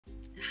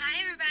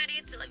everybody,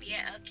 it's Olivia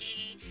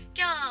Yankee。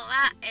今日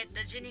は、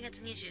12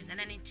月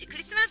27日、ク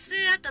リスマス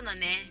後の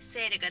ね、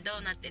セールがど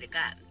うなってるか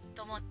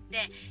と思っ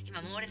て、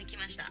今、モールに来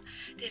ました。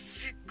で、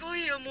すっご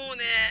いよ、もう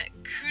ね、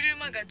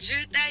車が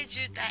渋滞。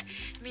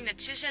みんな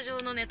駐車場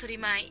のね、取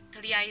り合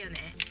いよ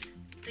ね。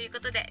というこ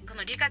とで、こ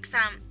の龍角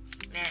さん、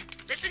ね、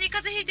別に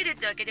風邪ひいてるっ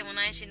てわけでも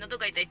ないし、喉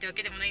が痛いってわ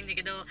けでもないんだ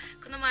けど、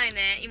この前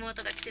ね、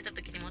妹が来てた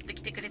時に持って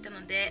きてくれた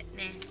ので、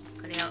ね、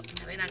これを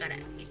食べながら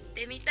行っ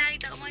てみたい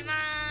と思いま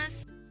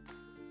す。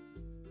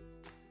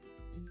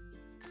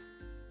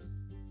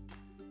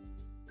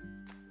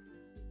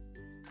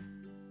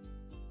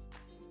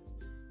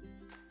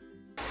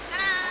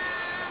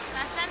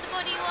バス&ボ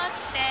ディーワーク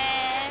スで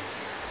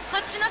す。こ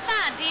っちのさ、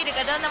ディール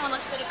がどんなもの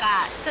してる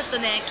かちょっと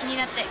ね、気に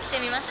なって来て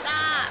みました。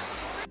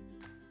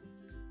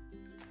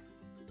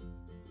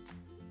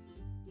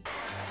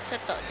ちょっ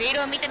とディー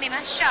ルを見てみ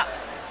ましょう。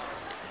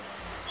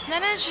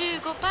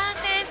 75% オフ。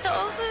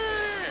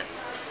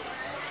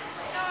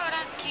超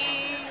ラッキ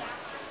ー。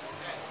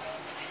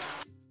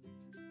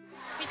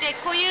見て、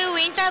こういうウ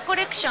ィンターコ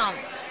レクション、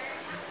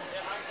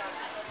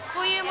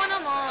こういうも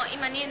のも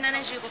今に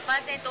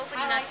 75% オフ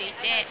になってい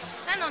て、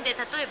なので例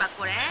えば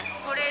これだ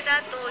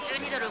と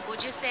12ドル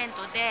50セン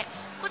トで、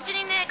こっち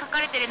にね書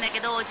かれてるんだけ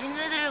ど、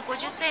12ドル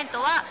50セン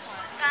トは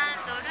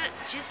3ドル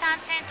13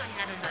セントに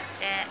なるんだっ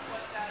て。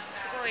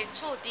すごい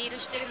超ディール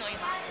してるの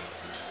今。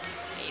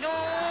い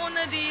ろん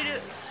なディー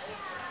ル。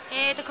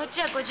こっち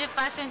は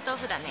 50% オ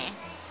フだね。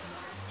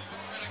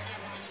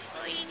す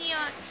ごいいい匂い。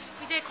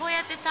見て、こう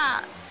やって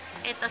さ、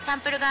サ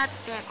ンプルがあっ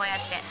て、こうやっ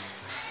て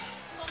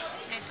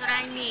ね、トラ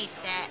イミーっ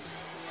て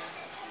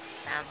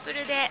サンプ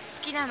ルで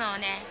好きなのを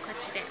ね、こ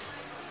っちで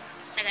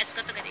探す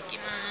ことができ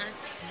ま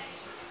す。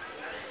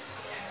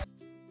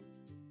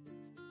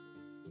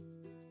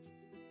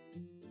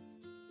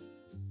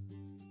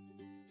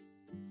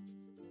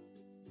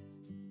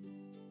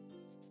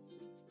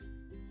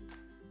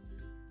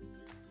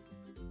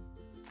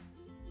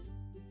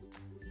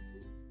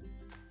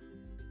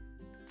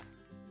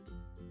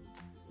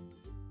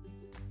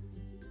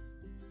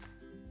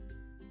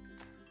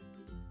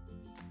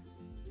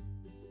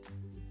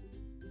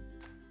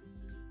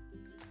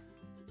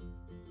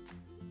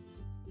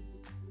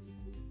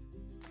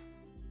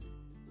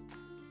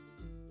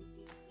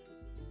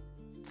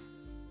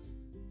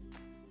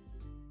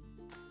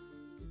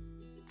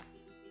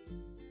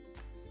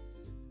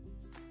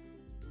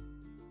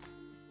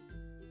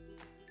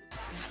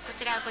こ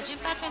ちらは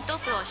 50% オ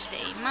フをして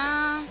い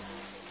ます。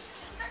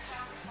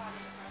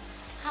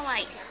ハワ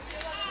イ。す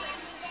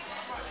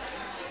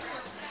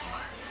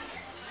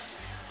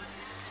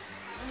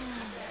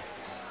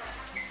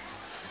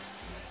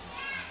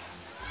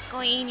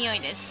ごいいい匂い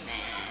ですね。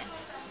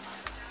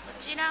こ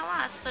ちら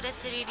はストレ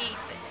スリリーフ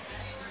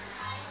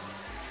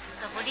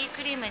とボディ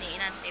クリームに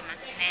なっています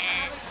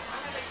ね。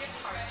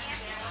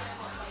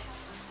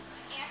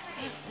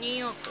ニュー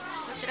ヨーク、こ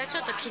ちらち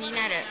ょっと気に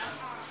なる。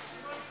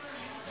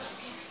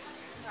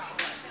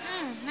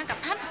なんか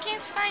パンプキン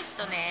スパイス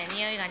とね、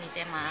匂いが似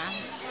てます。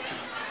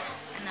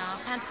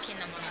パンプキン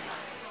のものの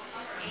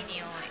いい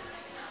匂い。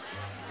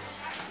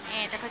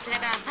こちら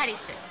がパリ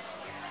ス。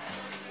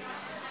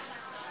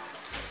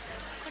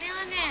これ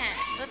はね、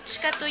どっち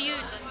かという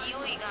と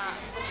匂いが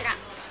こ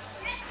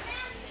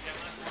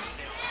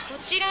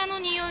ちらの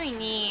匂い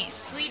に、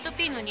スイート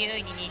ピーの匂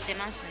いに似て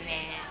ます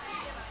ね。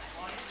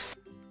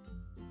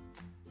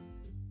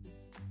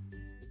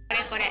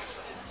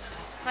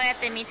こうやっ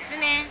て3つ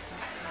ね、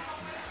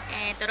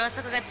ろう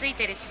そくがつい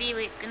てるスリーウ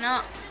ィック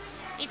の、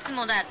いつ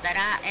もだった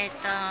ら、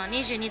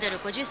22ドル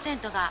50セン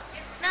トが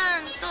な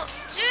んと10ド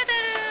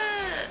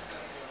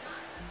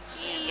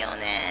ル。いいよ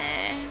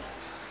ね。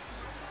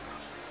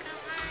かわ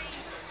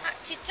いい。あ、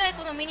ちっちゃい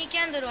このミニキ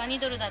ャンドルは2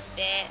ドルだっ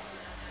て。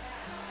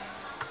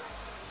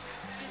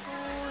すご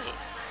い。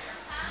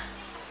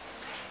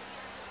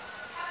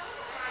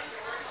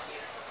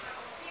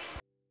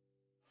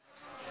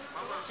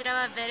こちら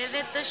はベル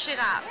ベットシュ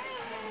ガー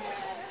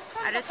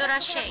アルトラ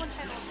シェイ。す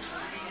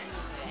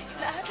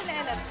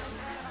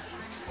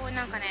ごい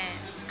なんかね、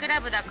スク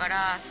ラブだか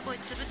らすごい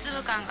つぶつ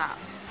ぶ感が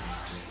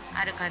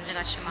ある感じ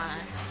がしま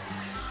す。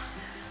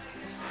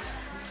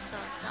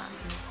そう。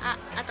あ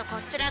と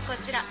こちらこ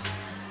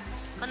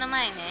の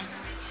前ね、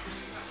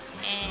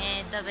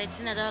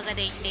別の動画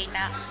で言ってい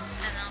た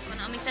こ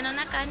のお店の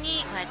中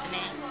にこうやってね、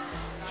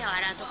手を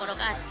洗うところ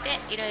があって、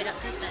いろいろ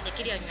テストで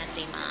きるようになって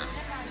いま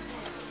す。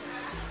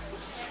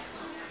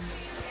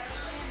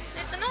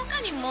その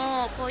他に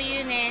もこう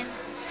いうね、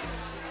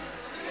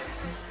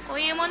こう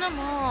いうもの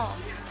も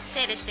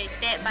セールしてい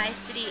て、バイ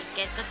3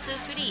ゲット2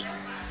フリー、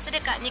それ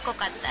か2個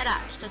買ったら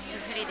1つ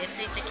フリーでつ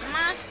いてき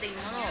ますという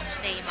ものを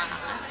していま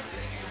す。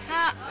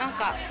なん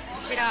か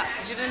こちら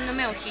自分の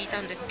目を引い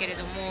たんですけれ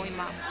ども、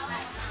今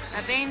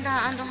ラベン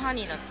ダー&ハ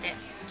ニーだって。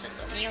ちょっ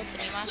と匂っ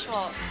てみまし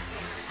ょ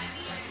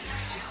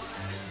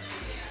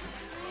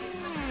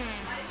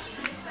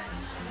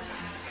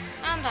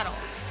う。なんだろう、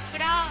フ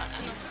ロ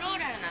ー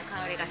ラルな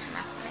香りがし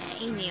ますね。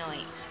いい匂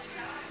い。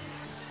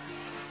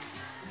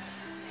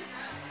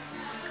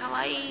か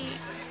わいい。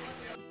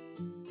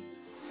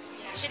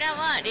ちら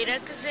はリラ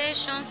クゼー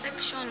ションセ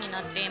クションに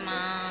なっていま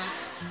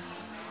す。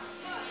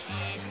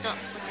こ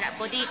ちら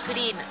ボディク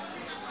リーム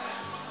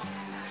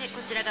で、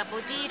こちらがボ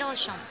ディロー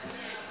ション。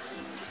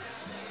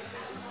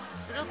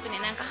すごくね、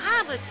なんか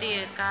ハーブって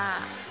いうか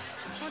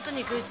本当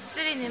にぐっ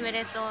すり眠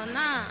れそう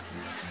な、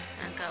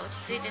なんか落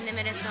ち着いて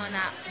眠れそう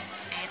な、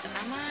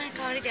甘い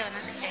香りではな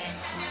くて、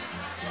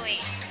すごい、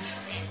ね、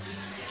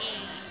い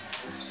い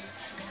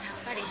なんかさ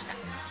っぱりした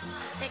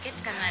清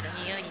潔感のある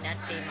匂いになっ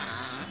ていま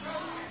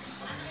す。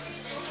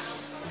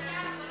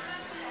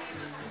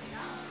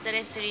スト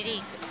レスリリ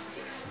ーフ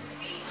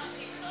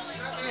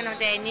なの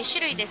で2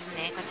種類です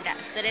ね。こちら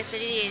ストレス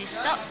リリーフ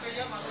と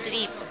ス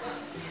リープ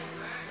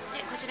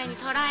で、こちらに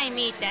トライ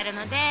ミーってある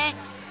ので、ね、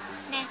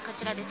こ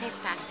ちらでテス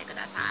ターしてく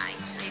ださい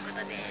というこ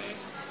とで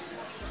す。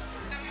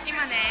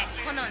今ね、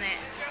このね、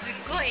すっ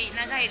ごい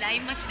長いライ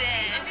ン待ちで、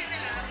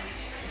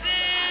ず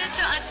ーっ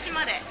とあっち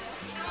まで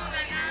超長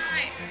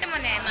い。でも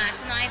ね、まあ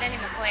その間に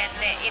もこうやっ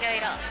ていろい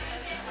ろ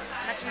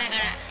待ちなが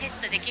らテス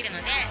トできる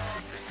ので、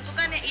そこ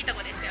がね、いいと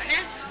こですよ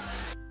ね。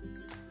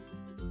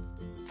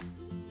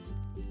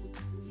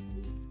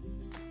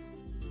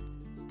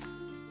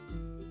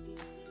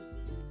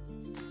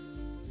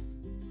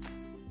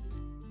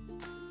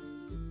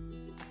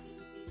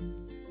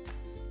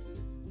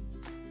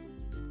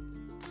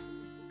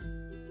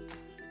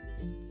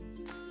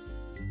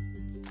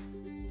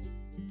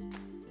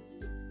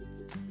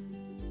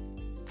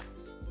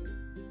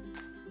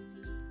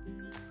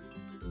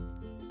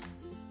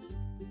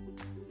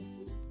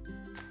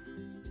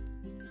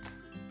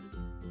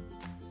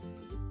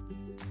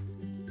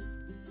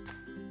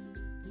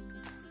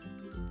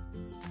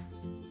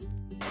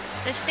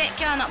そして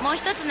今日のもう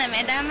一つの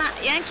目玉、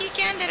ヤンキー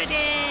キャンドル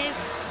です。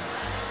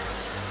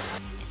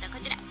こ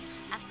ちら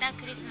アフター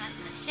クリスマス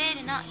のセ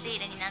ールのディー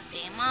ルになって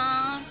い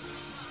ま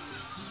す。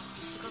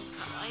すごく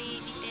かわい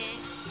い。見て、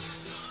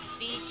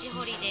ビーチ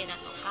ホリデーだ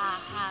と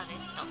かハーベ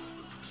スト、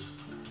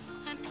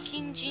パンプキ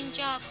ンジン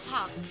ジャー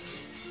パーク、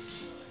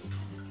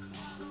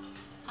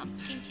パン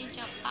プキンジン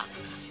ジャーパーク、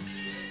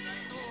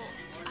そう、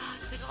あ、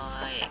すご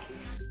い。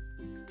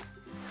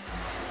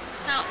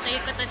そうという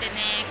ことで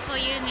ね、こう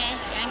いうね、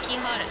ヤンキー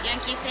ホール、ヤン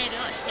キーセー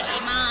ルをしてい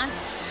ます。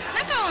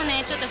中を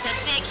ね、ちょっと撮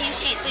影禁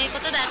止というこ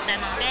とだった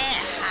ので、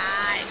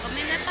はい、ご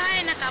めんなさ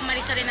い、中あんま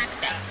り撮れなく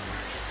て。と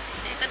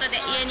いうこと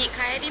で、家に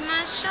帰り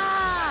ましょう。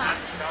は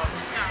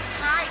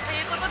い、と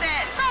いうことで、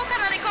超か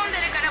なり混んで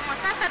るから、もう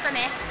さっさと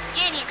ね、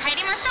家に帰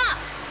りましょう。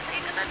と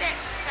いうことで、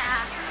じ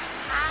ゃあ、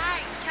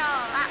はい、今日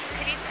は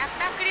アフ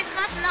タークリス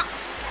マスの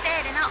セ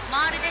ールのモ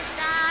ールでし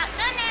た。じ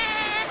ゃあ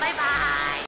ねー、バイバーイ。